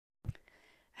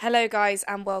Hello, guys,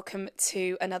 and welcome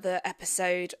to another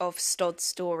episode of Stod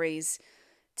Stories.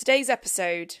 Today's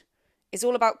episode is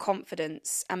all about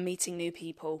confidence and meeting new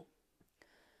people.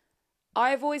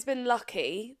 I've always been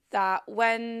lucky that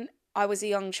when I was a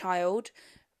young child,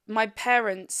 my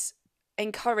parents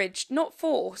encouraged, not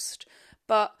forced,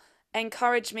 but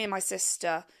encouraged me and my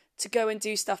sister to go and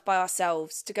do stuff by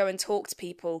ourselves, to go and talk to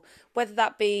people, whether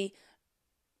that be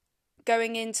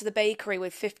going into the bakery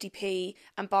with 50p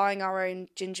and buying our own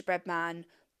gingerbread man,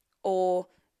 or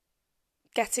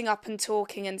getting up and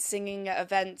talking and singing at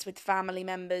events with family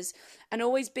members, and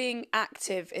always being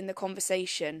active in the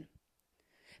conversation.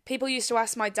 People used to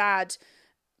ask my dad,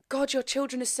 God, your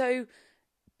children are so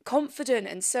confident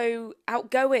and so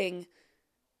outgoing.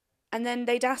 And then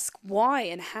they'd ask why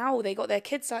and how they got their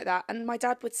kids like that. And my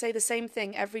dad would say the same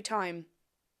thing every time.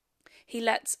 He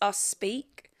lets us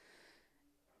speak.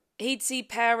 He'd see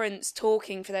parents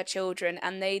talking for their children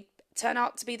and they'd turn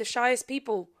out to be the shyest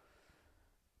people.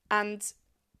 And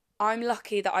I'm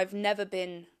lucky that I've never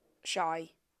been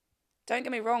shy. Don't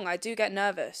get me wrong, I do get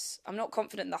nervous. I'm not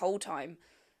confident the whole time.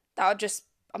 I'm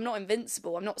not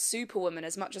invincible. I'm not Superwoman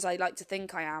as much as I like to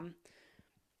think I am.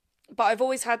 But I've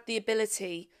always had the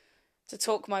ability to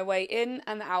talk my way in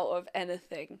and out of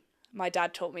anything. My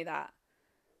dad taught me that.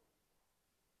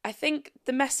 I think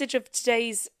the message of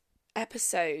today's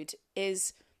episode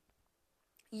is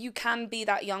you can be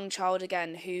that young child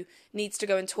again who needs to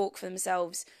go and talk for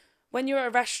themselves. When you're at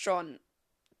a restaurant,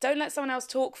 don't let someone else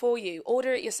talk for you.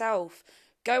 Order it yourself.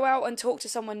 Go out and talk to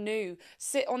someone new.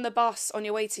 Sit on the bus on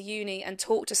your way to uni and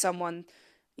talk to someone.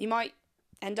 You might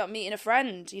end up meeting a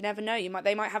friend. You never know.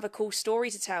 They might have a cool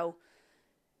story to tell.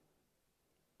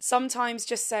 Sometimes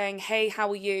just saying, hey, how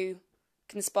are you,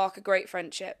 can spark a great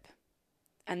friendship.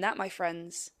 And that, my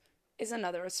friends, is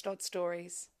another of Stod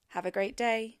Stories. Have a great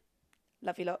day.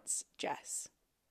 Love you lots, Jess.